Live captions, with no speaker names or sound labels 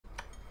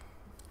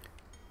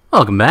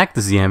Welcome back,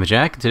 this is Yama.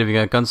 Today we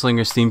got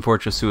Gunslinger Steam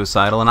Fortress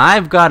Suicidal, and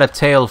I've got a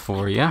tale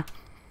for you.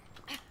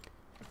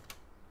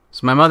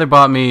 So my mother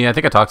bought me, I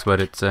think I talked about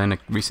it in a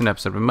recent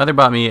episode, my mother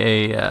bought me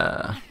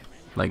a,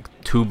 like,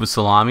 tube of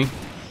salami.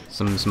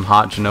 Some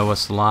hot Genoa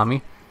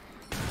salami.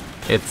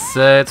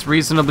 It's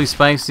reasonably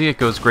spicy, it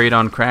goes great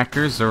on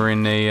crackers or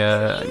in a,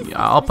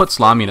 I'll put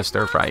salami in a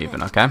stir fry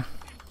even, okay?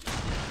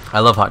 I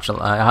love hot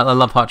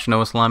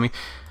Genoa salami.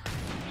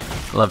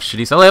 I love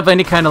shitty. I love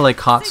any kind of like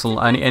hot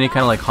any kind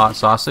of like hot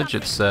sausage.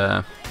 It's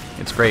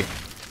great.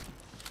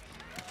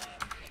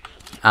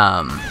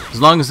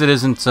 As long as it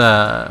isn't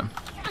a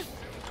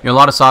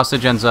lot of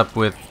sausage ends up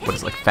with what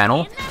is it, like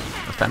fennel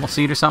or fennel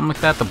seed or something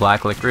like that. The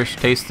black licorice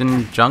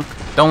tasting junk.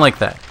 Don't like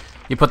that.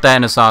 You put that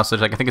in a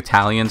sausage. Like I think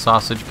Italian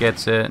sausage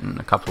gets it, and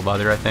a couple of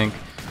other I think.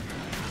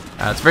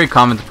 It's very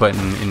common to put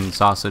in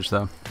sausage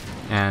though,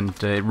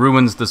 and it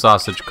ruins the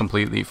sausage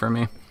completely for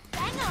me.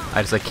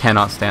 I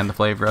cannot stand the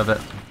flavor of it.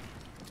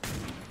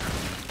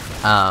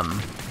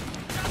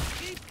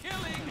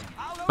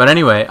 But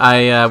anyway,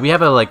 we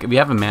have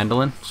a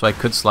mandolin, so I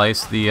could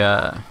slice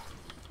the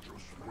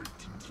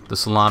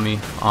salami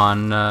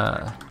on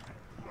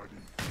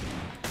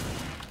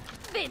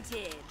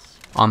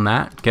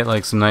that, get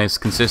like some nice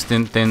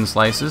consistent thin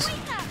slices.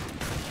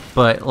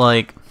 But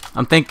like,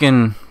 I'm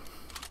thinking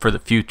for the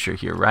future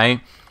here, right?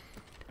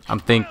 I'm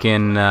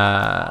thinking, you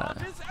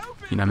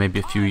know, maybe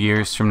a few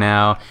years from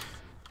now,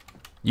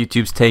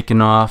 YouTube's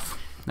taken off.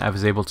 I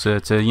was able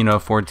to you know,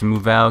 afford to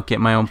move out,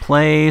 get my own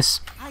place.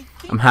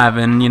 I'm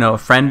having, you know, a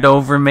friend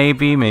over,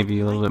 maybe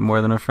a little bit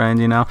more than a friend,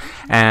 you know,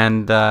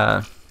 and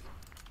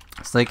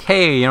it's like,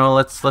 hey, you know,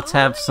 let's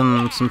have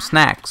some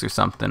snacks or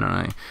something.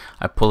 And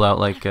I pull out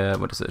like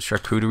what is it, a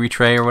charcuterie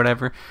tray or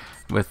whatever,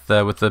 with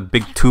a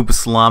big tube of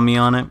salami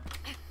on it,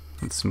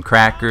 with some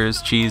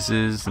crackers,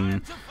 cheeses,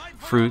 and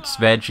fruits,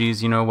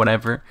 veggies, you know,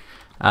 whatever.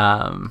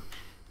 And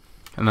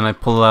then I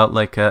pull out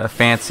like a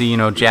fancy, you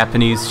know,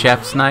 Japanese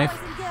chef's knife.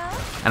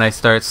 And I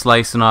start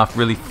slicing off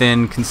really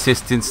thin,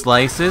 consistent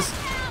slices.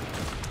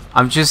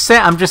 I'm just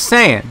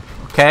saying,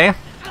 okay?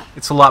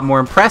 It's a lot more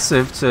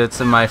impressive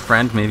to my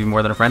friend, maybe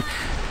more than a friend,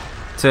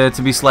 to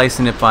be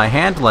slicing it by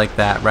hand like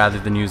that rather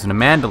than using a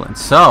mandolin.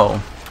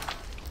 So,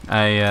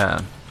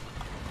 I'm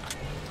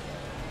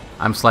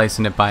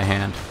slicing it by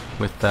hand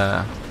with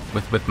my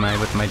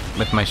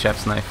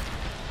chef's knife,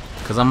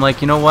 because I'm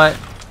like, you know what?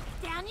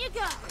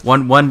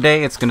 One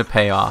day it's gonna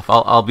pay off.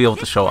 I'll be able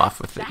to show off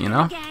with it, you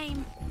know.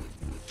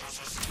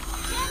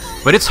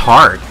 But it's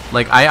hard.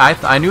 Like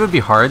I knew it'd be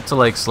hard to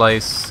like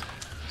slice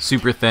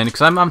super thin,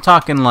 because I'm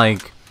talking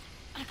like,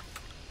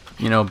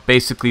 you know,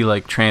 basically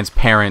like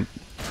transparent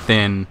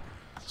thin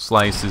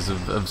slices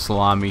of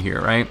salami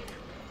here, right?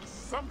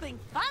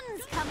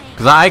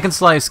 Because I can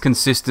slice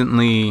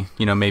consistently,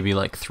 you know, maybe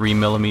like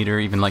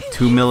 3mm, even like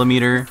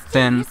 2mm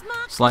thin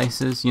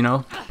slices, you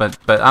know. But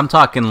I'm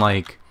talking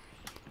like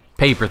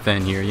paper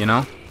thin here, you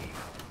know.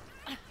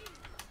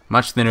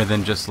 Much thinner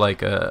than just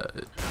like a,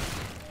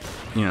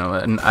 you know,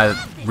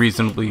 a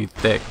reasonably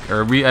thick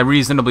or a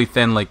reasonably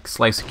thin like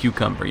slice of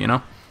cucumber, you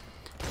know.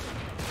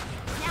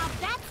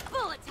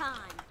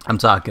 I'm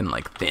talking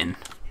like thin.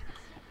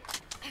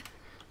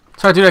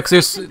 It's hard to do that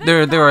because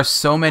there are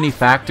so many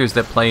factors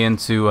that play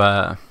into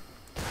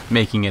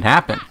making it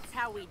happen,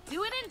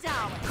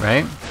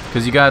 right?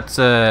 Because you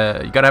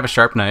gotta have a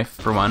sharp knife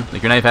for one.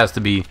 Like your knife has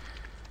to be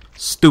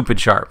stupid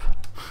sharp.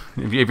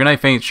 If your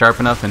knife ain't sharp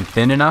enough and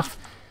thin enough,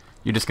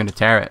 you're just gonna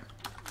tear it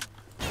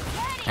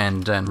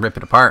and rip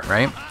it apart,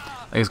 right?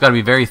 Like it's got to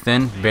be very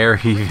thin,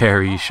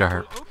 very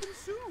sharp.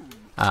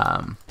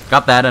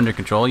 Got that under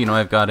control. You know,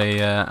 I've got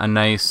a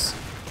nice,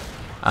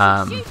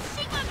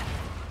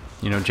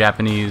 you know,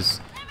 Japanese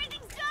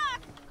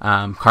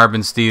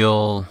carbon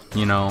steel.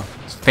 You know,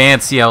 it's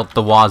fancy out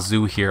the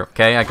wazoo here.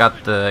 Okay, I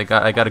got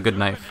a good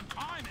knife,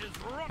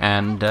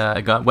 and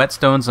I got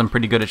whetstones. I'm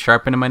pretty good at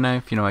sharpening my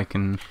knife. You know, I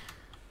can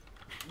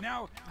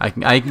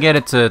get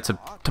it to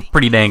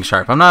pretty dang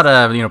sharp. I'm not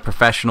a, you know,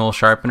 professional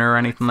sharpener or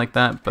anything like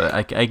that, but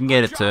I can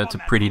get it to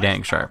pretty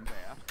dang sharp.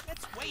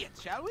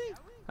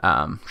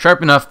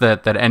 Sharp enough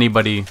that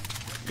anybody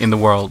in the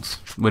world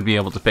would be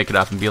able to pick it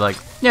up and be like,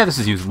 yeah, this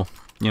is usable,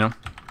 you know.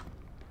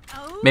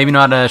 Maybe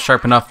not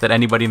sharp enough that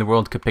anybody in the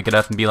world could pick it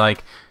up and be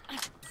like,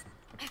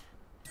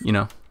 you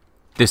know,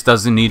 this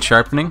doesn't need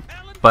sharpening.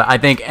 But I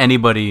think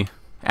anybody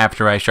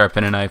after I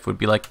sharpen a knife would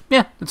be like,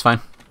 yeah, it's fine,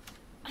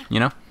 you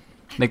know.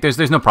 Like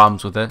there's no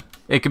problems with it.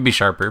 It could be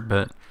sharper,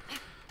 but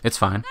it's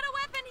fine.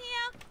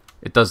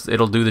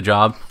 It'll do the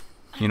job,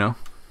 you know.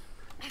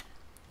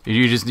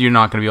 You're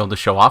not gonna be able to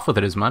show off with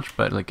it as much,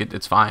 but like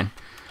it's fine.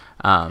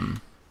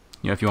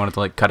 You know, if you wanted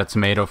to like cut a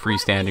tomato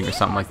freestanding or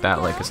something like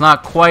that, like it's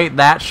not quite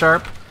that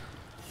sharp.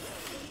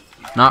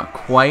 Not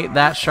quite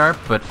that sharp,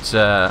 but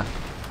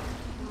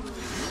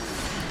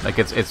like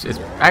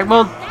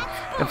well,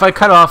 if I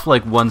cut off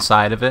like one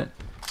side of it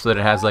so that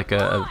it has like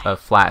a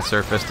flat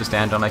surface to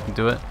stand on, I can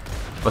do it.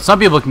 But some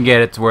people can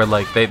get it to where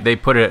like they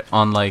put it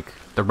on like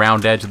the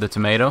round edge of the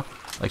tomato,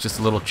 like just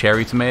a little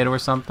cherry tomato or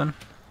something,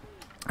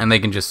 and they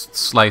can just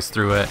slice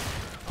through it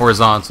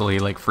horizontally,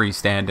 like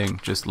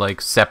freestanding, just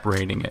like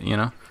separating it, you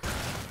know?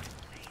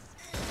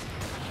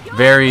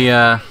 Very,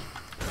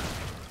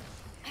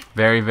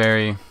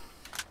 very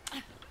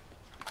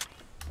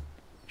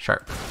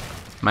sharp.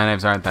 My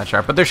knives aren't that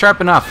sharp, but they're sharp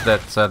enough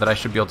that that I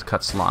should be able to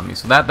cut salami.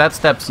 So that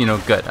step's, you know,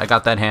 good. I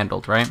got that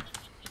handled, right?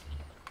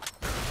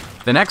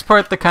 The next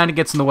part that kind of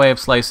gets in the way of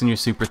slicing your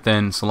super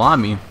thin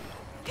salami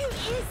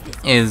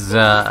is you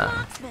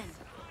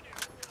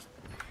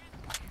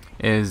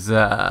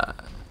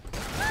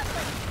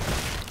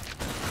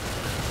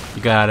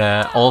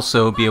gotta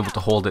also be able to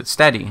hold it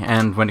steady.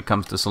 And when it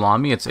comes to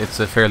salami, it's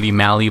a fairly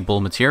malleable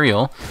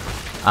material.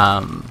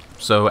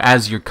 So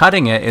as you're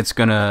cutting it, it's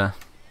gonna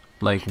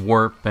like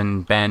warp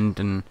and bend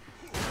and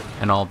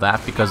all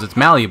that because it's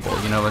malleable.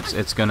 You know,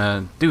 it's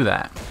gonna do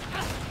that.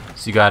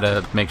 So you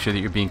gotta make sure that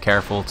you're being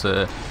careful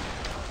to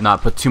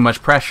not put too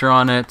much pressure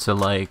on it, to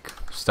like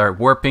start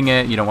warping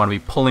it. You don't want to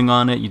be pulling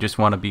on it. You just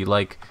want to be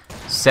like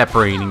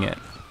separating it.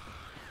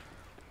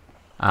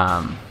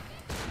 Then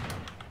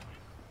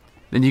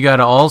you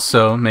gotta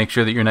also make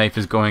sure that your knife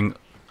is going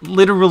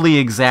literally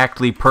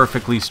exactly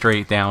perfectly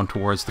straight down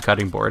towards the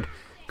cutting board.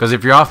 Because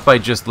if you're off by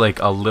just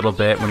like a little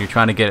bit when you're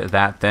trying to get it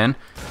that thin,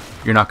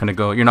 you're not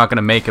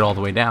gonna make it all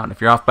the way down.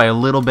 If you're off by a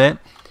little bit,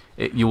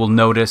 you will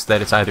notice that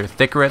it's either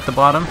thicker at the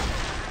bottom,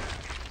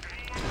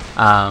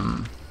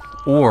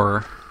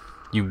 or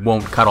you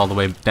won't cut all the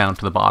way down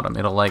to the bottom.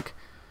 It'll like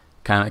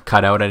kind of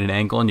cut out at an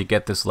angle, and you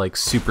get this like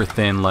super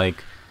thin,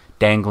 like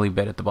dangly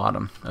bit at the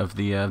bottom of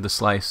the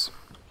slice.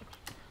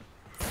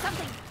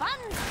 Something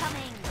fun's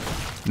coming.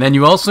 Then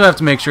you also have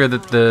to make sure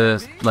that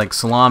the like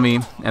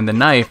salami and the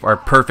knife are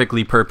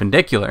perfectly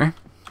perpendicular,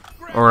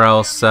 or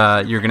else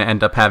you're gonna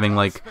end up having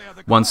like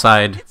one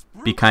side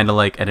be kind of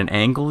like at an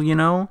angle, you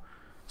know.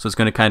 So it's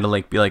gonna kind of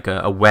like be like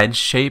a wedge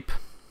shape.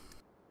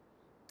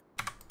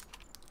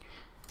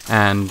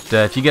 And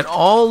if you get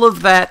all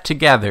of that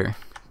together,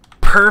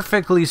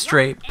 perfectly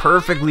straight,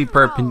 perfectly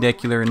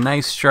perpendicular,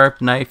 nice sharp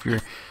knife,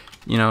 you're,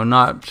 you know,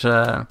 not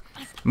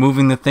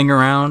moving the thing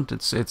around.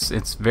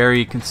 It's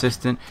very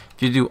consistent.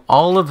 If you do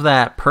all of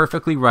that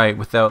perfectly right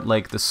without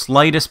like the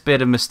slightest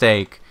bit of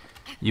mistake,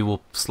 you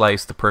will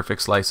slice the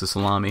perfect slice of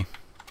salami.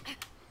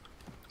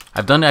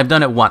 I've done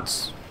it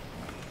once.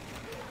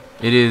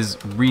 It is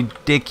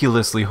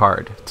ridiculously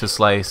hard to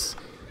slice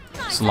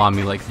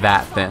salami like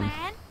that thin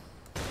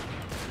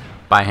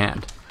by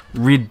hand.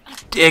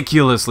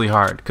 Ridiculously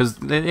hard, because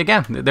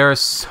again, there are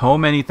so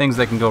many things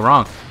that can go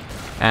wrong,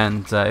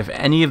 and if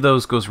any of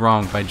those goes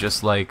wrong by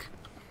just like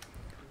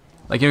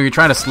you know, you're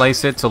trying to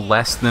slice it to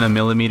less than 1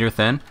 millimeter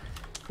thin,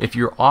 if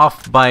you're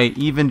off by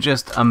even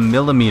just 1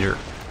 millimeter,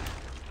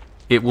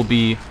 it will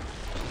be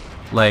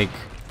like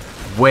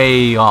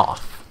way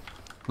off.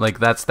 Like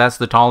that's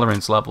the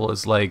tolerance level,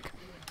 is like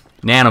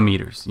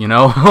nanometers, you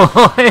know.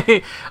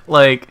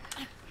 Like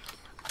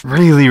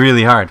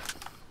really hard.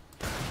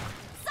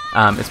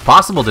 It's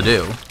possible to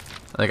do.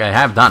 Like, I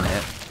have done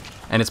it,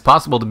 and it's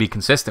possible to be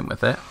consistent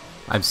with it.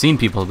 I've seen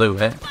people do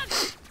it.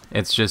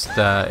 It's just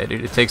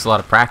it takes a lot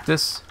of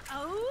practice.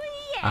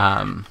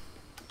 Because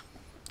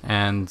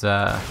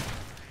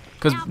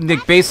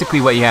like, basically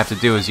what you have to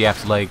do is you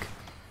have to like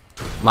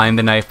line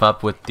the knife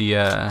up with the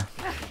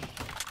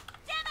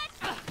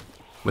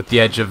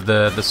edge of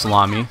the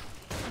salami,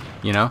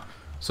 you know,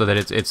 so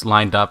that it's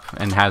lined up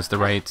and has the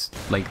right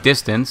like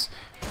distance,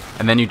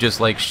 and then you just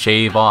like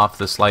shave off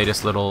the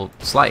slightest little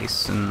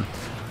slice, and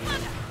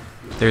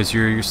there's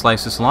your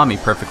slice of salami,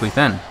 perfectly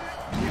thin.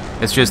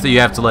 It's just that you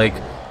have to like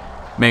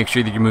make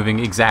sure that you're moving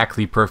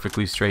exactly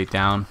perfectly straight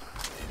down,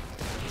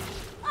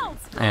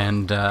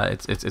 and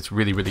it's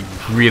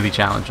really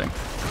challenging.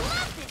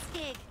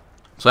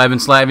 So I've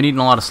been eating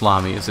a lot of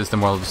salami. Is this the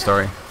moral of the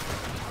story?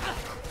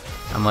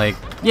 I'm like,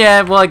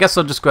 yeah, well, I guess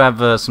I'll just go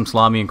have some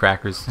salami and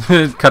crackers.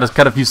 cut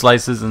a few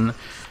slices and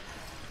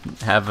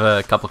have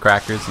a couple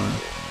crackers, and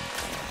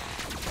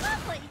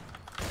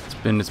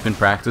it's been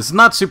practice. It's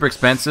not super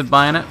expensive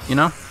buying it, you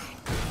know.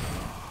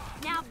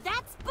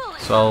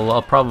 So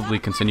I'll probably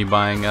continue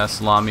buying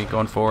salami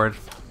going forward,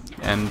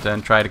 and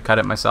try to cut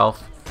it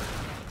myself.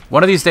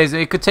 One of these days,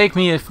 it could take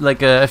me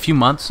like a few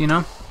months, you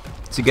know,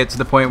 to get to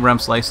the point where I'm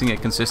slicing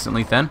it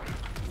consistently thin.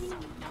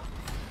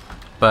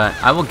 But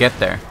I will get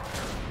there.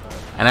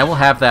 And I will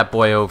have that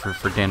boy over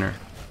for dinner.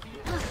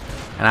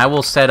 And I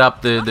will set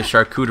up the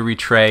charcuterie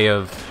tray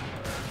of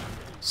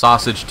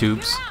sausage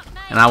tubes.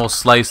 And I will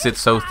slice it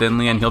so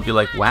thinly, and he'll be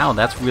like, wow,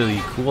 that's really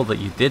cool that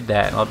you did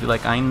that. And I'll be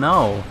like, I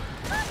know.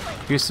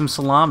 Here's some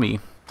salami.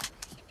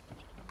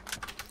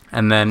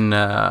 And then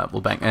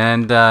we'll bang.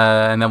 And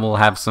then we'll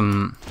have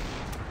some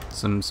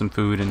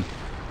food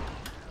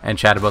and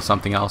chat about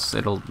something else.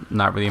 It'll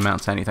not really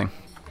amount to anything.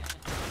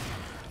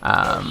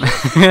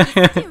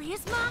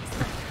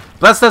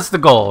 But that's the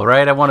goal,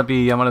 right? I want to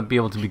be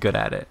able to be good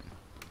at it,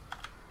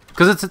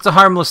 because it's a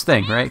harmless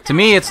thing, right? To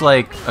me, it's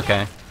like,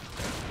 okay,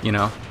 you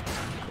know,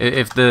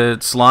 if the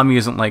salami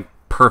isn't like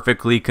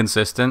perfectly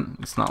consistent,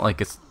 it's not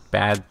like it's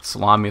bad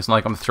salami. It's not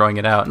like I'm throwing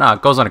it out. No,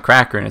 it goes on a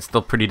cracker and it's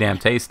still pretty damn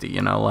tasty,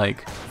 you know,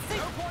 like.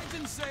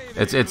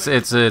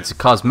 It's a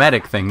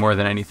cosmetic thing more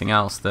than anything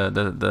else.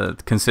 The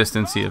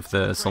consistency of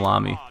the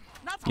salami.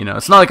 You know,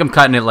 it's not like I'm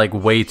cutting it like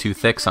way too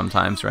thick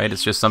sometimes, right?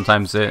 It's just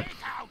sometimes it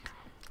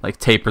like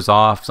tapers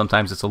off.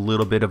 Sometimes it's a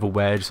little bit of a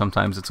wedge.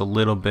 Sometimes it's a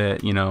little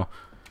bit, you know,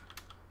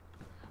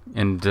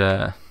 and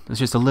it's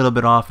just a little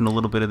bit off and a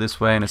little bit of this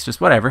way, and it's just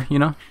whatever, you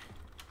know.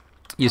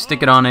 You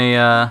stick it on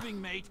a.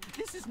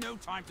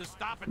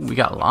 We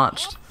got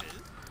launched.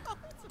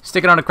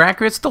 Stick it on a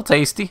cracker. It's still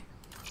tasty.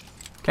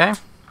 Okay.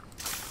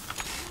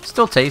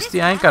 Still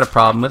tasty. I ain't got a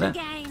problem with it.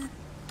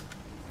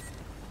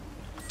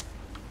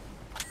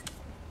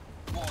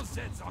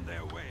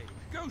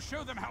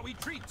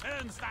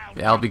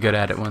 Yeah, I'll be good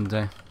at it one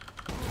day.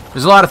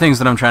 There's a lot of things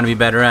that I'm trying to be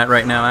better at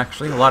right now,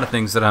 actually. A lot of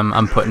things that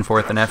I'm putting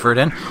forth an effort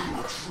in.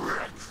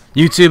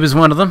 YouTube is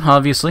one of them,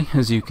 obviously.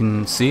 As you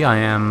can see, I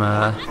am,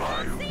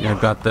 you know,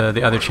 I've got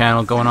the other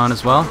channel going on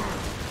as well.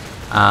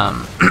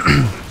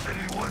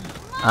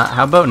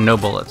 How about no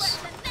bullets?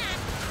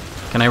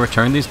 Can I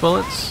return these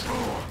bullets?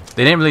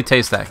 They didn't really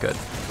taste that good.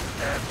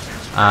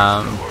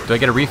 Do I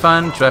get a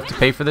refund? Do I have to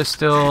pay for this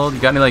still? You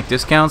got any like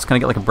discounts? Can I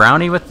get like a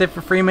brownie with it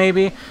for free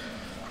maybe?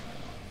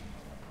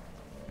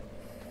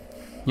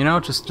 You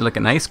know, just like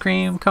an ice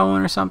cream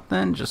cone or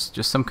something? Just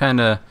some kind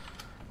of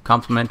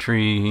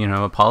complimentary, you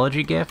know,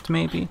 apology gift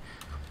maybe?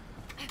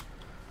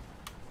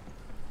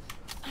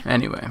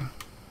 Anyway.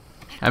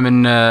 I'm in,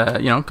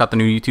 you know, got the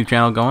new YouTube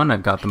channel going.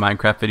 I've got the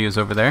Minecraft videos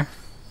over there.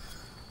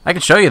 I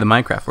can show you the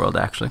Minecraft world,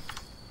 actually.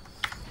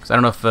 Because I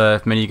don't know if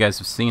many of you guys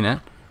have seen it.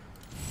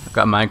 I've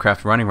got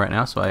Minecraft running right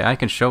now, so I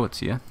can show it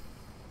to you.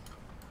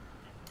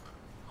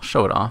 I'll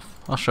show it off.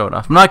 I'll show it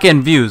off. I'm not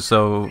getting views,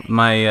 so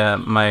my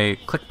my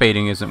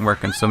clickbaiting isn't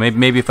working. So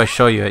maybe if I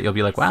show you it, you'll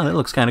be like, wow, that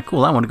looks kind of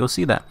cool. I want to go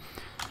see that.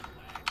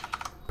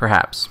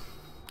 Perhaps.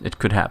 It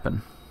could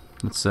happen.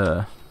 Let's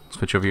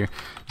switch over here.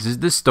 This is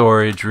the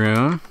storage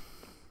room.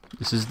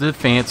 This is the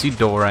fancy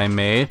door I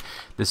made.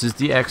 This is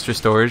the extra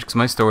storage because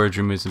my storage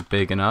room isn't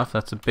big enough.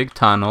 That's a big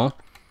tunnel.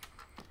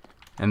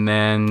 And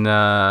then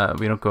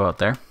we don't go out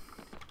there.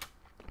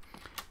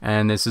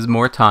 And this is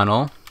more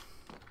tunnel.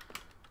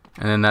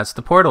 And then that's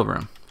the portal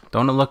room.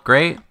 Don't it look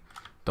great?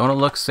 Don't it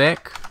look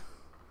sick?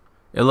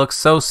 It looks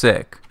so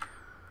sick.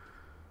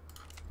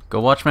 Go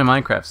watch my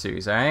Minecraft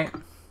series, alright?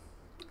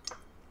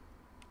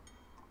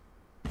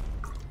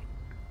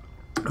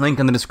 Link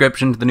in the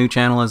description to the new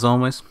channel as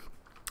always.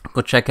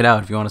 Go check it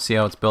out if you want to see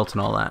how it's built and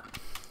all that.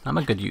 I'm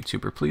a good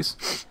YouTuber,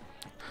 please.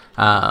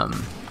 I'm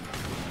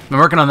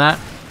working on that.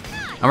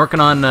 I'm working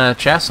on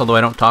chess, although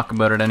I don't talk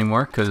about it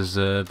anymore because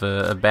of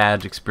a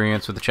bad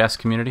experience with the chess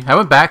community. I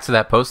went back to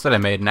that post that I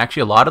made, and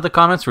actually a lot of the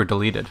comments were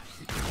deleted.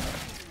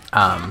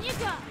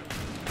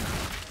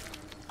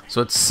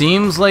 So it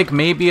seems like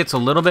maybe it's a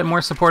little bit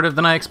more supportive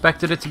than I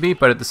expected it to be,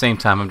 but at the same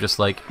time I'm just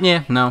like,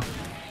 yeah, no.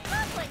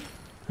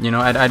 You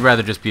know, I'd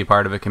rather just be a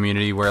part of a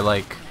community where,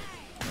 like,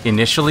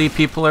 initially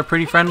people are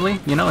pretty friendly,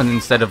 you know, and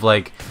instead of,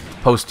 like,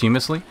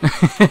 posthumously.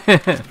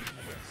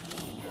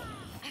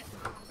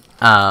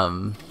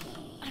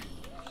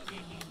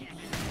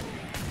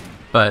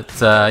 But,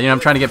 you know, I'm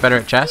trying to get better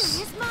at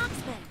chess.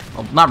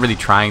 Well, not really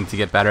trying to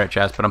get better at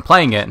chess, but I'm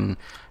playing it and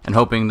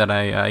hoping that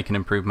I can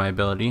improve my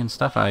ability and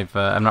stuff.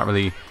 I'm not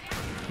really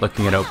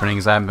looking at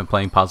openings. I haven't been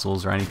playing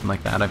puzzles or anything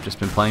like that. I've just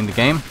been playing the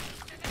game.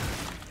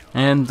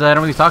 And I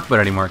don't really talk about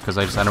it anymore because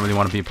I don't really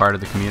want to be a part of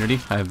the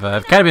community. I've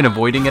kind of been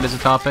avoiding it as a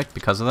topic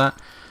because of that.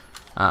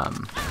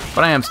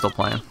 But I am still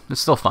playing. It's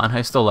still fun.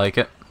 I still like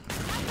it.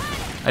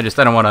 I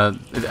don't want to,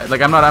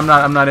 like, I'm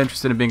not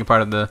interested in being a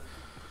part of the,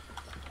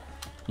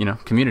 you know,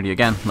 community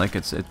again. Like, I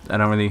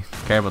don't really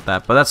care about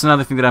that. But that's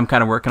another thing that I'm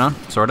kind of working on,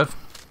 sort of.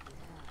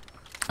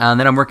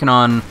 And then I'm working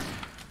on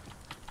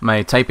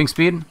my typing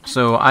speed.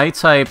 So I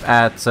type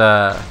at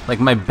like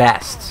my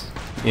best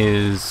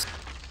is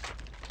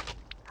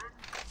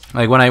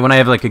like when I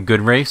have like a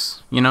good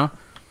race, you know.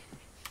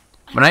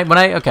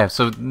 Okay,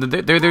 so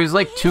there's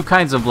like two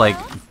kinds of like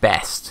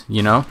best,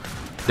 you know.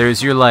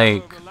 There's your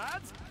like,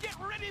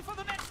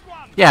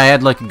 yeah, I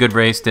had like a good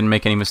race, didn't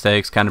make any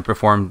mistakes, kind of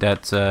performed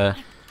at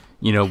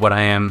you know what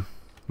I'm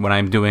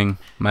doing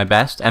my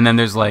best. And then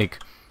there's like,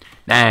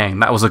 dang,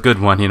 that was a good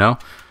one, you know.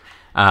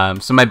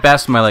 So my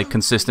best, my like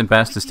consistent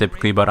best is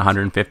typically about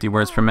 150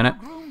 words per minute.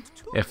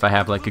 If I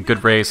have like a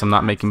good race, I'm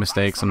not making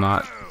mistakes, I'm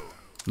not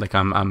like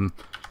I'm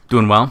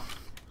doing well.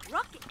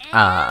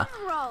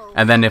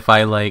 And then if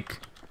I like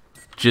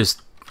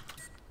just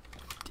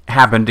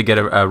happen to get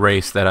a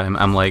race that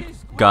I'm like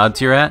god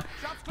tier at,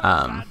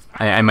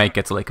 I might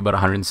get to like about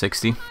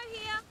 160.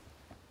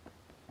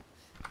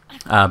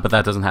 But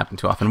that doesn't happen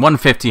too often.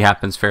 150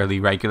 happens fairly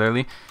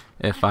regularly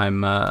if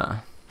I'm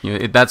you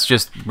know, that's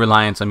just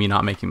reliance on me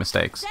not making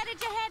mistakes.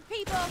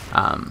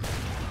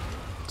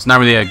 It's not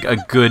really a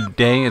good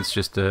day, it's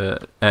just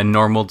a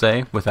normal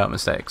day without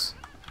mistakes,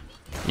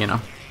 you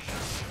know.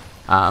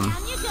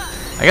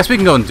 I guess we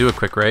can go and do a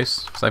quick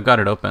race, because I've got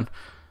it open.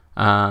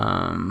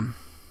 Yeah,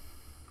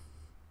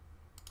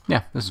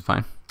 this is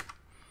fine.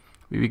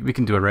 We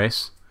can do a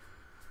race.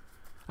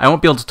 I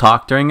won't be able to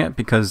talk during it,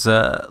 because,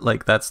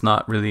 like, that's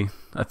not really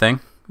a thing.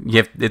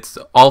 It's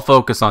all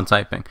focus on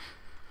typing.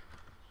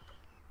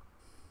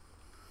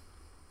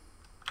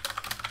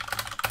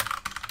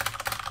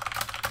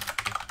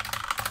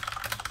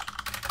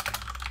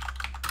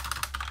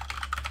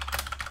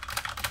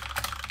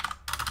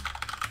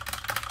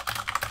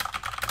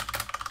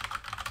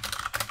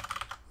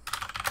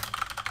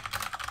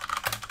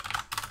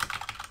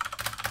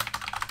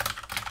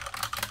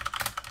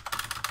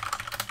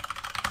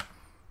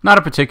 Not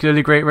a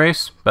particularly great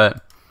race,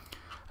 but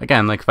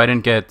again, like if I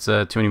didn't get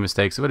too many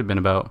mistakes, it would have been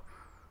about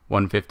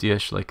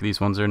 150-ish. Like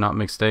these ones are not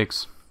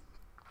mistakes.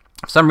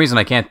 For some reason,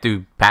 I can't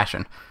do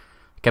passion.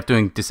 I kept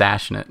doing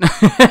dispassionate.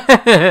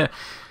 I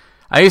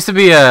used to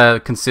be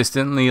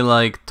consistently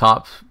like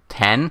top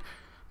 10,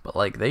 but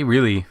like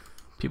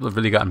people have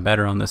really gotten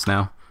better on this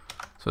now.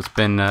 So it's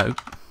been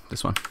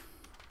this one.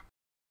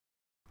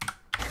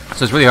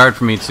 So it's really hard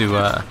for me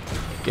to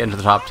get into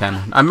the top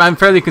 10. I'm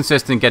fairly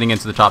consistent getting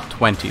into the top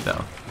 20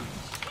 though.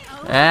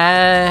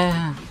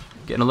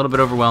 Getting a little bit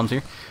overwhelmed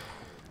here.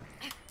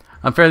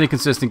 I'm fairly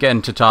consistent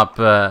getting to top.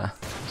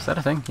 Is that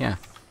a thing? Yeah,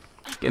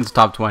 getting to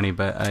top 20.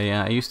 But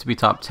I used to be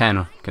top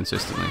 10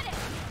 consistently.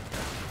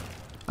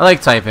 I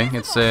like typing.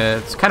 It's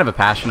kind of a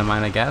passion of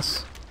mine, I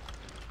guess.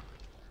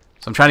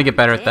 So I'm trying to get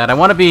better at that. I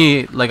want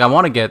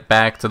to get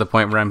back to the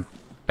point where I'm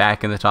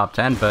back in the top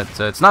 10. But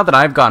it's not that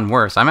I've gotten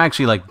worse. I'm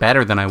actually like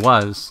better than I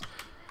was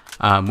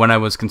when I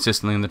was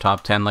consistently in the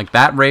top 10. Like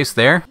that race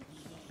there.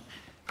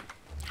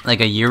 Like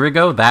a year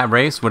ago, that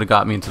race would have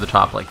got me into the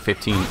top like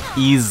 15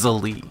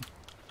 easily.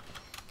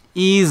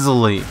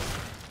 Easily.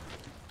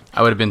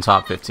 I would have been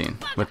top 15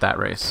 with that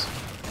race.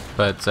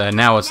 But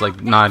now it's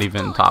like not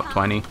even top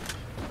 20.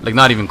 Like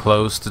not even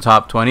close to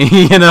top 20,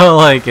 you know?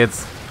 Like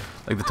it's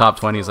like the top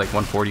 20 is like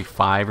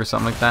 145 or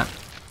something like that.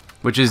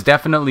 Which is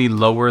definitely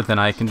lower than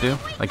I can do.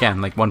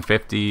 Again, like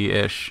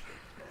 150-ish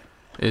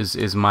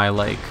is my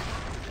like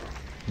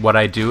what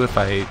I do if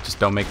I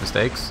just don't make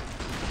mistakes.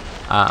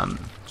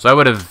 So I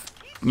would have,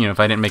 you know,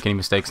 if I didn't make any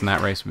mistakes in that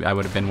race, I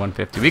would have been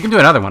 150. We can do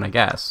another one, I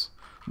guess.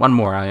 One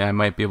more. I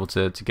might be able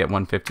to get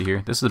 150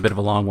 here. This is a bit of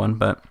a long one,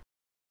 but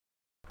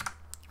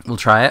we'll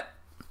try it.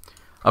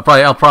 I'll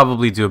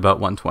probably do about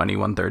 120,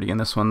 130 in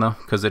this one though,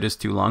 because it is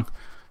too long,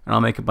 and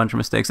I'll make a bunch of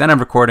mistakes. And I'm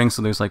recording,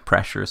 so there's like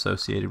pressure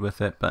associated with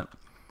it, but.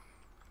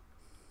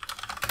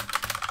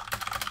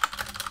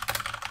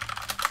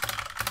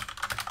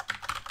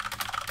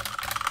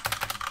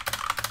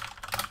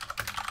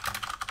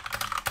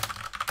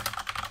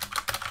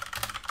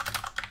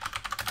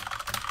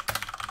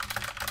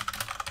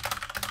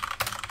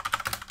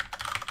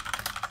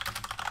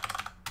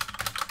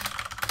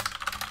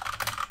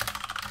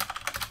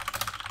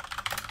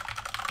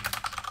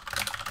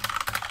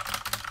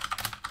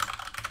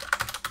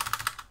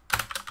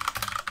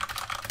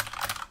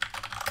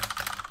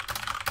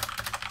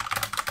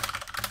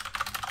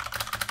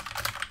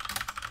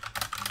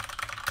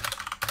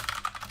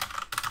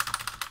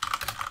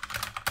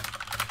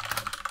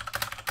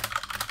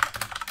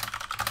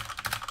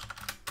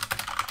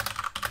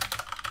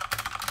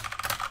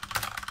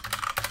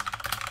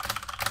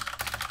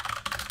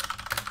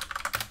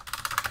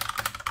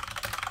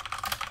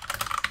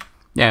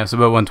 Yeah, so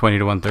about 120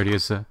 to 130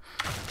 is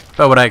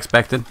about what I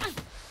expected.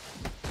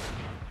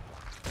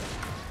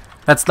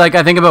 That's like,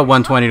 I think about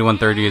 120 to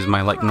 130 is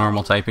my like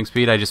normal typing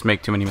speed. I just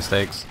make too many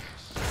mistakes.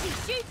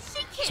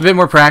 It's a bit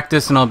more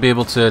practice and I'll be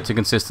able to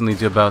consistently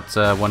do about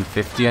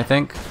 150, I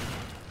think.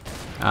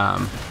 I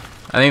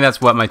think that's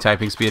what my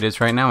typing speed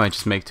is right now. I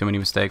just make too many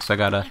mistakes, so I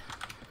gotta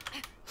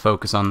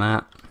focus on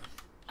that.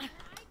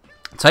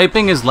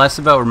 Typing is less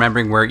about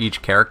remembering where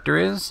each character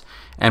is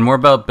and more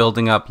about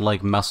building up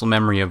like muscle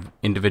memory of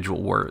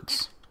individual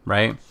words,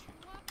 right?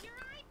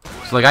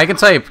 So like I can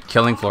type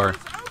Killing Floor.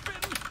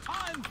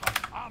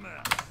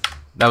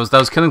 That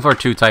was Killing Floor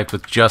 2 typed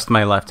with just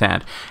my left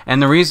hand.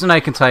 And the reason I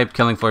can type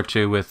Killing Floor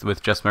 2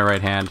 with just my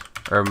right hand,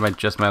 or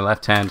just my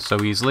left hand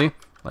so easily,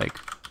 like,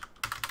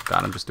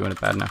 God, I'm just doing it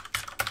bad now.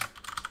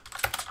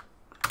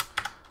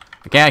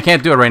 I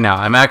can't do it right now.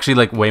 I'm actually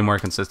like way more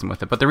consistent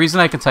with it. But the reason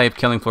I can type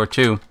Killing Floor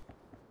 2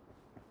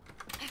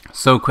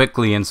 so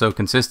quickly and so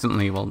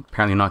consistently, well,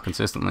 apparently not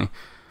consistently,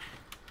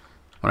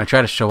 when I try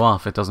to show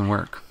off, it doesn't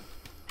work.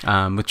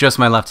 With just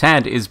my left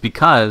hand is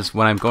because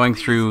when I'm going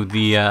through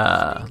the,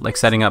 like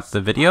setting up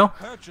the video,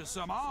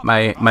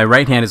 my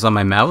right hand is on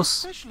my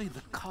mouse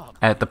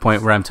at the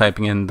point where I'm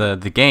typing in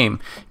the game,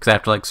 because I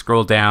have to like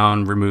scroll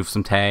down, remove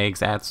some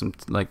tags, add some,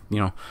 like, you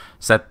know,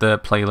 set the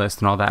playlist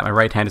and all that. My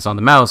right hand is on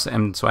the mouse,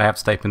 and so I have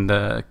to type in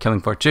the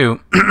Killing Floor 2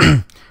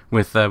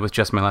 with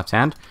just my left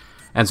hand.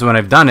 And so when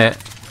I've done it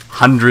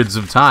hundreds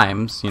of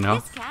times, you know,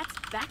 This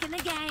cat's back in the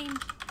game.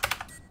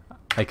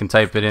 I can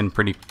type it in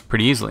pretty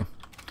easily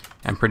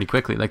and pretty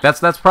quickly. Like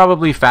that's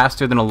probably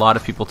faster than a lot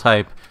of people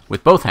type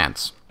with both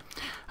hands,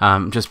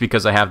 just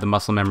because I have the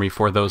muscle memory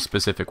for those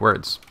specific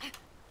words.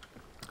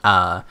 If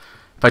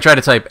I try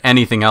to type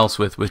anything else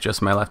with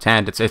just my left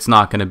hand, it's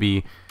not going to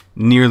be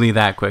nearly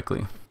that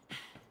quickly.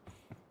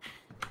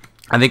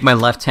 I think my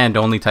left hand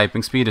only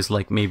typing speed is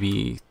like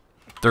maybe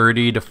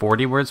 30 to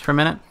 40 words per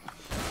minute.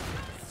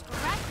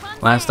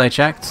 last I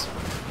checked.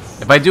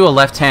 If I do a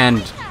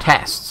left-hand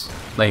test,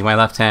 like my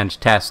left-hand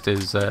test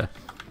is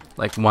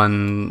like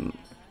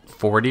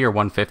 140 or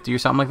 150 or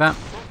something like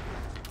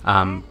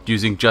that,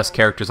 using just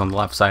characters on the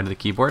left side of the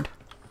keyboard.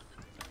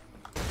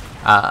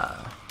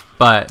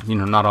 But, you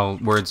know, not all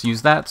words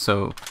use that,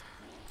 so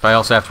if I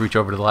also have to reach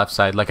over to the left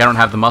side, like I don't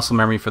have the muscle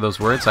memory for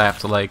those words, I have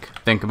to like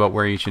think about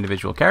where each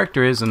individual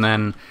character is and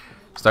then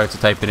start to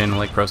type it in and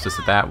like process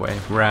it that way.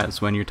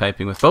 Whereas when you're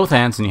typing with both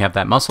hands and you have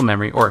that muscle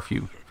memory, or if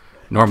you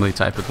normally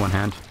type with one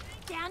hand,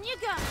 Down you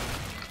go.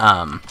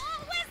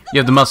 you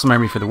have the muscle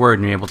memory for the word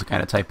and you're able to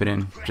kind of type it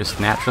in just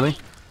naturally.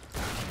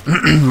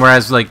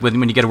 Whereas like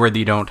when you get a word that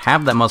you don't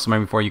have that muscle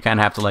memory for, you kind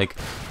of have to like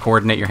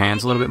coordinate your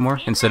hands a little bit more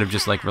instead of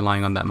just like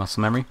relying on that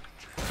muscle memory.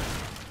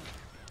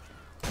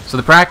 So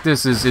the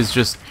practice is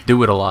just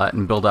do it a lot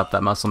and build up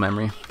that muscle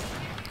memory.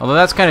 Although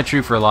that's kind of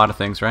true for a lot of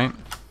things, right?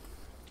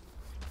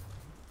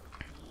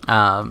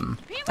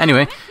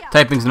 Anyway,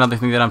 typing's another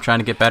thing that I'm trying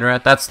to get better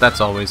at.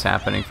 That's always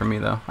happening for me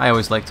though. I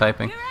always like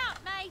typing. You're out,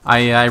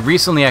 mate. I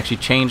recently actually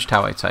changed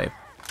how I type.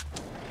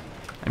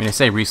 I mean, I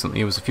say recently,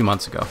 it was a few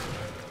months ago.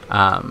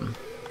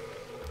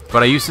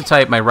 But I used to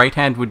type, my right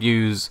hand would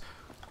use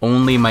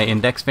only my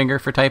index finger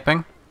for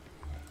typing.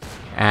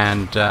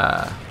 And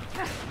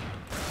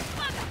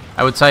I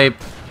would type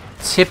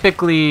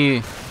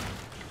typically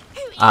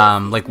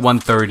like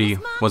 130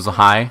 was the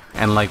high,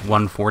 and like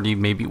 140,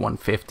 maybe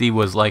 150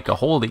 was like a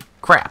holy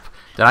crap.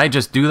 Did I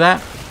just do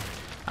that?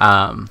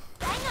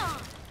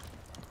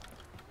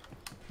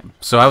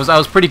 So I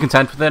was pretty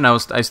content with it, and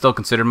I still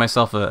considered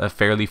myself a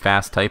fairly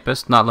fast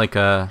typist, not like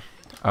a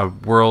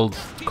world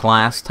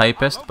class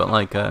typist, but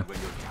like a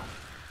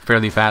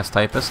fairly fast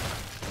typist.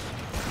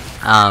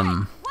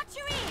 And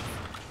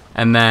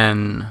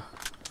then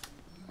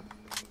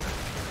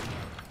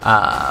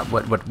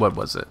what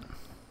was it?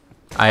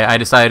 I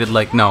decided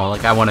like no,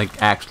 like I want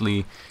to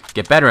actually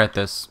get better at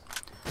this.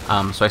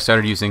 So I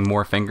started using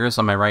more fingers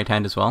on my right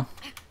hand as well.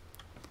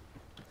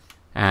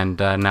 And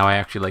now I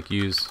actually like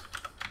use,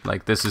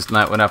 like this is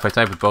not enough. I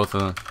type with both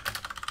of them.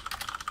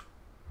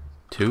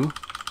 Two.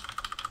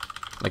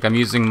 Like I'm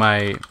using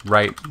my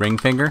right ring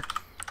finger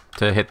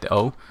to hit the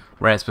O,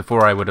 whereas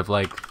before I would have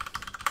like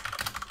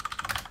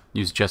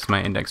used just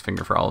my index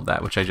finger for all of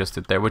that, which I just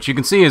did there, which you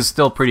can see is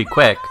still pretty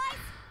quick.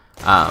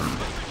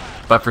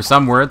 But for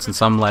some words and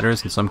some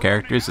letters and some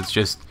characters, it's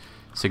just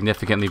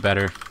significantly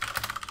better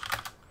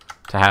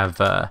to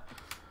have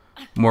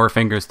more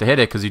fingers to hit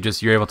it,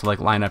 because you're able to like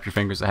line up your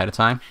fingers ahead of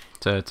time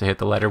to hit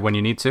the letter when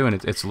you need to,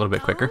 and it's a little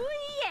bit quicker.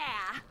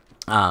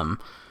 Yeah,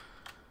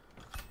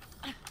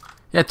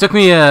 it took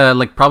me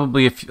like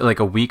probably like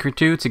a week or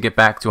two to get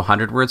back to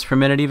 100 words per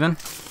minute even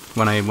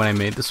when I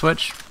made the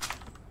switch,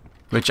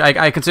 which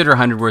I consider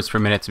 100 words per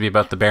minute to be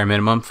about the bare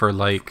minimum for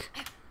like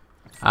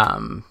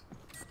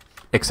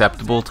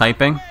acceptable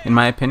typing, in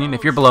my opinion.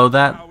 If you're below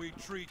that,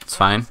 it's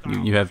fine.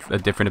 You have a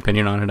different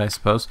opinion on it, I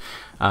suppose.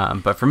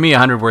 But for me,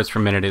 100 words per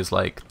minute is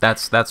like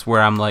that's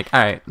where I'm like,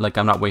 all right, like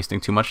I'm not wasting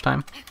too much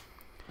time.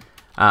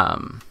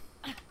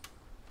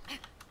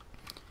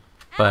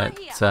 But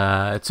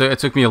it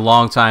took me a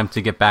long time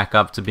to get back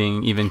up to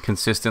being even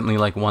consistently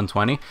like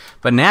 120.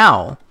 But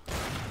now,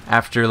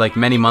 after like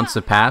many months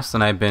have passed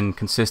and I've been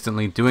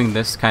consistently doing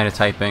this kind of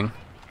typing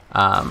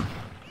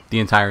the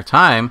entire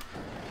time,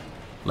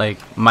 like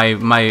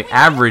my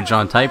average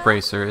on Type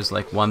Racer is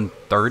like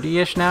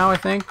 130-ish now, I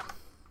think.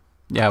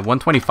 Yeah,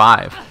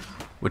 125,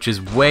 which is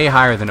way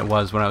higher than it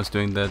was when I was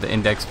doing the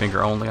index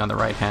finger only on the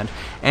right hand.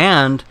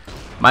 And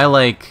my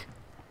like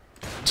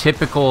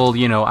typical,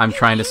 you know, I'm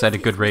trying to set a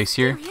good race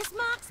here,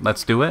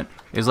 let's do it,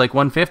 is like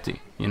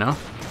 150, you know?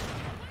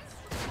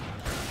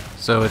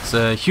 So it's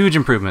huge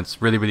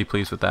improvements. Really, really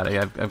pleased with that.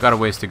 I've got a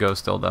ways to go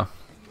still, though.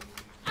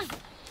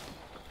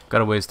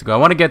 Got a ways to go. I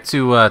want to get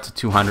to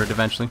 200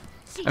 eventually.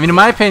 I mean, in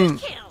my opinion,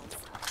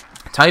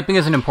 typing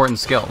is an important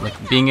skill.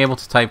 Like, being able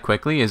to type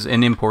quickly is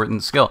an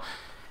important skill.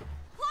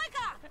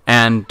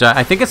 And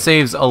I think it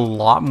saves a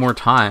lot more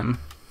time.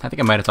 I think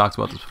I might have talked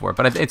about this before,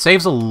 but it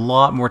saves a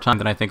lot more time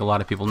than I think a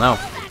lot of people know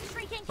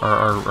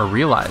or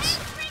realize.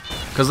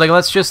 Because, like,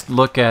 let's just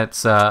look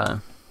at... I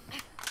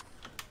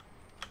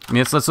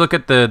mean, let's look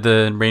at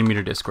the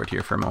Rainmeter Discord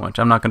here for a moment.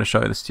 I'm not going to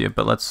show this to you,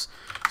 but let's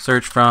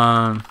search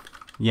from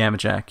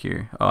Yama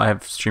here. Oh, I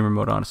have streamer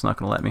mode on. It's not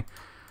going to let me.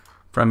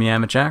 From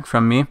Yama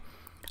from me,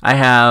 I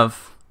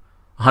have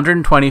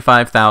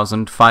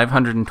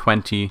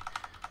 125,520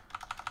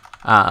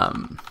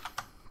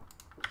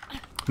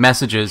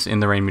 messages in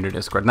the Rainmeter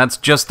Discord, and that's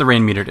just the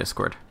Rainmeter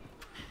Discord.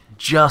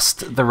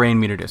 Just the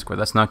Rainmeter Discord.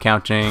 That's not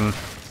counting,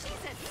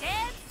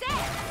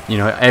 you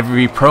know,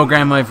 every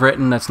program I've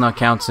written. That's not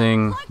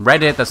counting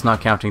Reddit. That's not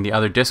counting the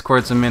other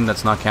Discords I'm in.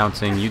 That's not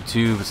counting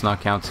YouTube. It's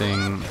not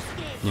counting,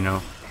 you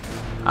know,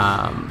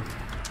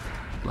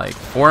 like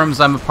forums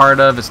I'm a part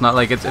of. It's not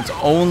like it's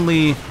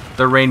only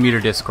the Rainmeter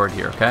Discord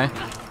here, okay?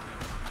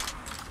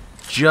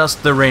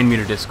 Just the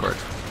Rainmeter Discord.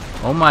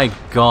 Oh my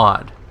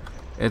god.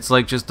 It's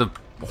like just a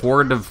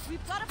horde of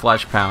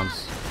flesh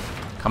pounds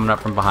coming up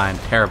from behind.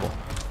 Terrible.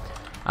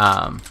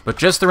 But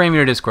just the Rain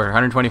Meter Discord,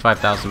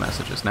 125,000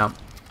 messages. Now,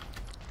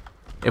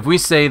 if we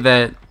say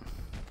that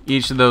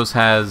each of those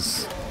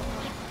has,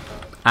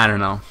 I don't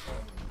know,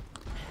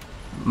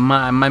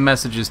 my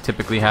messages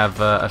typically have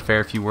a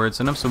fair few words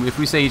in them. So if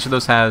we say each of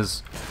those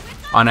has,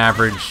 on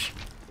average,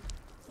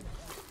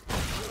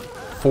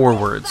 4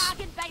 words,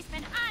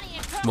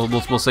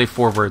 we'll say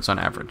 4 words on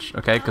average,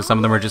 okay? Because some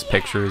of them are just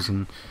pictures,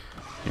 and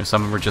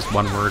some of them are just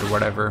 1 word or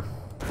whatever.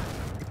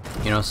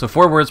 So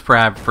 4 words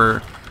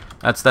per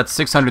that's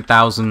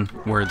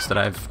 600,000 words that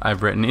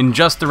I've written in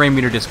just the Rain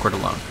Meter Discord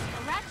alone,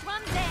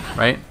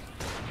 right?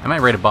 I might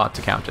write a bot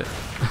to count it.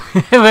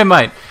 I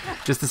might,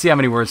 just to see how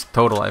many words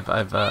total I've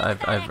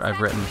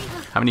written.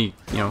 How many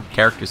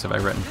characters have I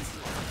written?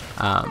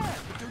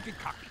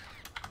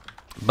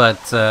 But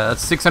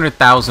that's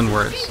 600,000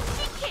 words.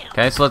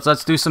 Okay, so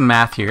let's do some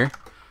math here.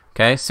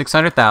 Okay,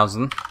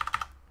 600,000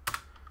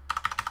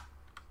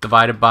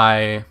 divided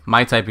by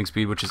my typing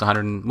speed, which is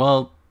 100.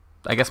 Well,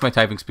 I guess my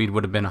typing speed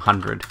would have been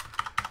 100.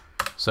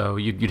 So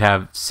you'd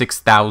have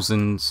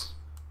 6,000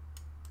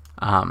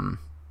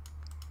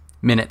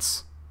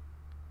 minutes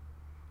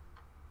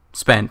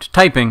spent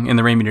typing in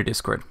the Rain Meter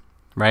Discord,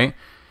 right?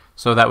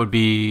 So that would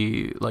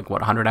be like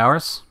what, 100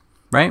 hours,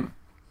 right?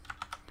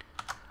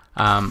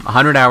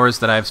 100 hours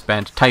that I've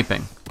spent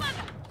typing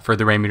for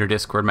the Rain Meter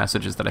Discord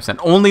messages that I've sent.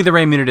 Only the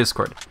Rain Meter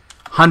Discord.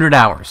 100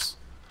 hours.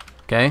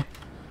 Okay?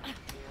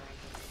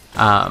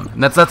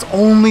 And that's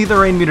only the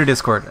Rain Meter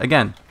Discord.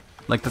 Again,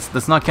 like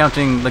that's not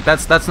counting, like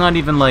that's not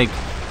even like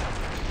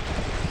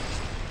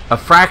a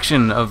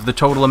fraction of the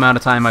total amount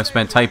of time I've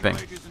spent typing.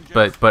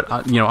 But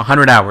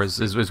 100 hours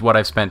is what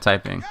I've spent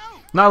typing.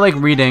 Not like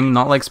reading,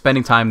 not like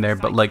spending time there,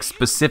 but like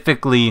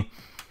specifically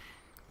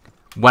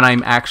when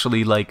I'm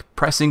actually like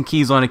pressing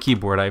keys on a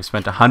keyboard, I've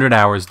spent 100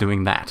 hours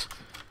doing that.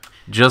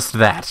 Just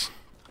that.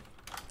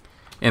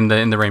 In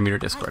the Rain Meter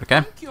Discord,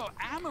 okay?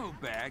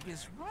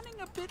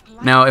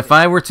 Now, if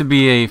I were to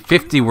be a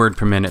 50 word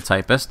per minute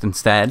typist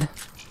instead,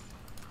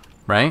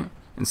 right?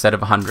 Instead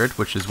of 100,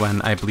 which is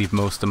when I believe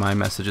most of my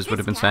messages would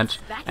have been sent,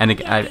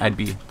 and I'd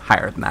be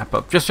higher than that,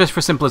 but just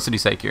for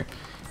simplicity's sake here.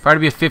 If I were to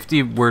be a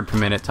 50 word per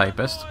minute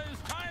typist,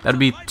 that would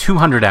be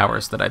 200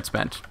 hours that I'd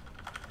spent.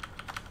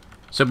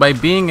 So by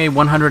being a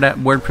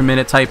 100 word per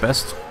minute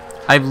typist,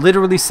 I've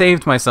literally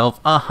saved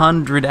myself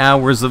 100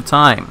 hours of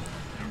time.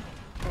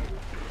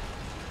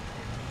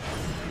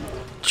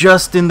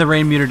 Just in the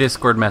Rain Meter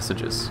Discord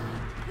messages.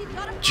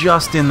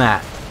 Just in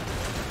that.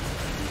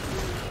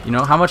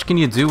 How much can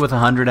you do with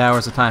 100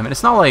 hours of time? And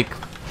it's not like,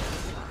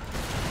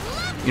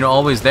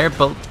 always there,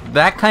 but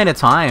that kind of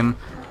time,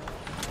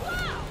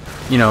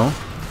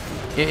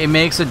 it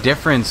makes a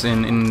difference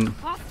in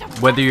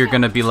whether you're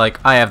going to be like,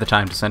 I have the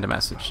time to send a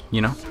message,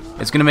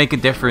 It's going to make a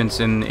difference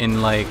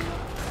in like,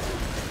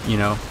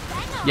 yeah,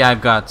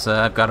 I've got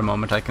a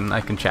moment, I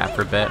can chat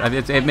for a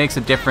bit. It makes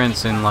a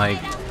difference in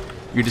like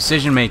your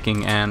decision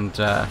making and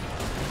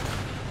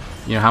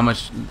how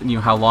much,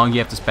 how long you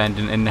have to spend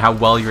and how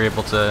well you're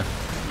able to,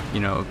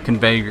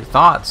 convey your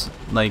thoughts.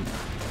 Like,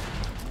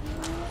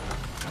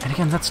 and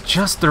again, that's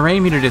just the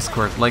Rain Meter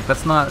Discord. Like,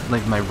 that's not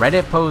like my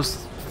Reddit post,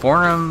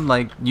 forum,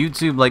 like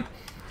YouTube. Like,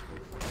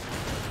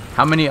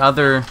 how many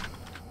other,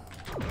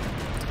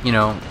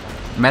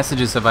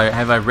 messages have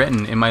I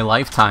written in my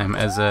lifetime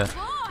as a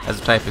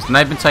typist? And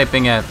I've been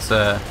typing at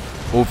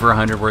over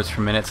 100 words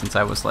per minute since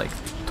I was like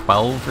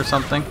 12 or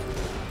something.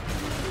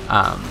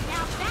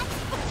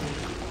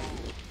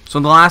 So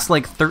in the last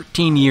like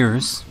 13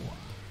 years,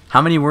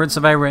 how many words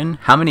have I written?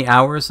 How many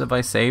hours have I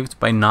saved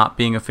by not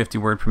being a 50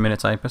 word per minute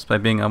typist, by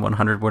being a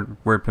 100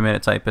 word per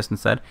minute typist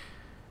instead?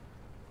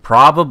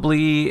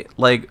 Probably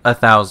like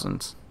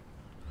 1,000.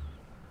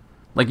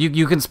 Like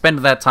you can spend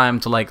that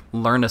time to like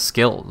learn a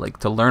skill, like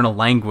to learn a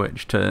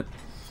language, to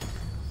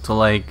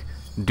like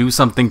do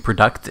something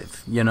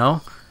productive,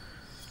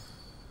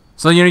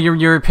 So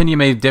your opinion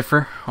may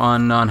differ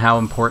on how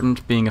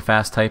important being a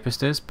fast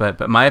typist is,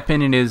 but my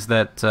opinion is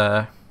that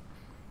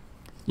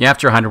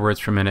after 100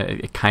 words per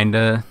minute, it kind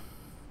of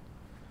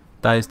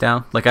dies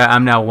down. Like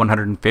I'm now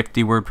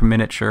 150 word per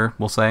minute, sure,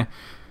 we'll say.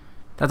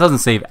 That doesn't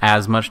save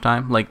as much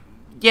time. Like,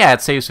 yeah,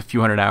 it saves a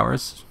few hundred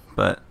hours,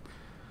 but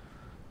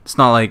it's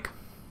not like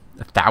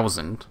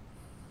 1,000,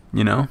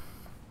 And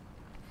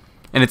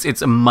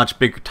it's a much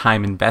bigger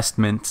time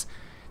investment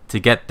to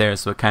get there,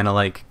 so it kind of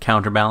like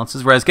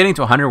counterbalances. Whereas getting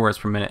to 100 words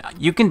per minute,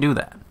 you can do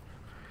that.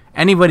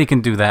 Anybody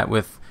can do that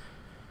with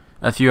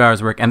a few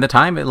hours work, and the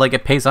time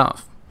it pays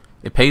off.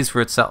 It pays for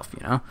itself,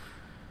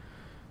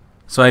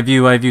 So I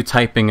view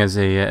typing as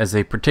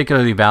a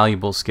particularly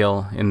valuable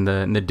skill in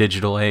the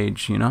digital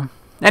age,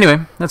 Anyway,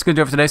 that's going to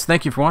do it for today. So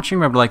thank you for watching.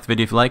 Remember to like the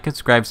video if you like it,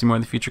 subscribe to see more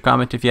in the future,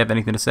 comment if you have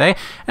anything to say,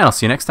 and I'll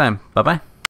see you next time. Bye bye.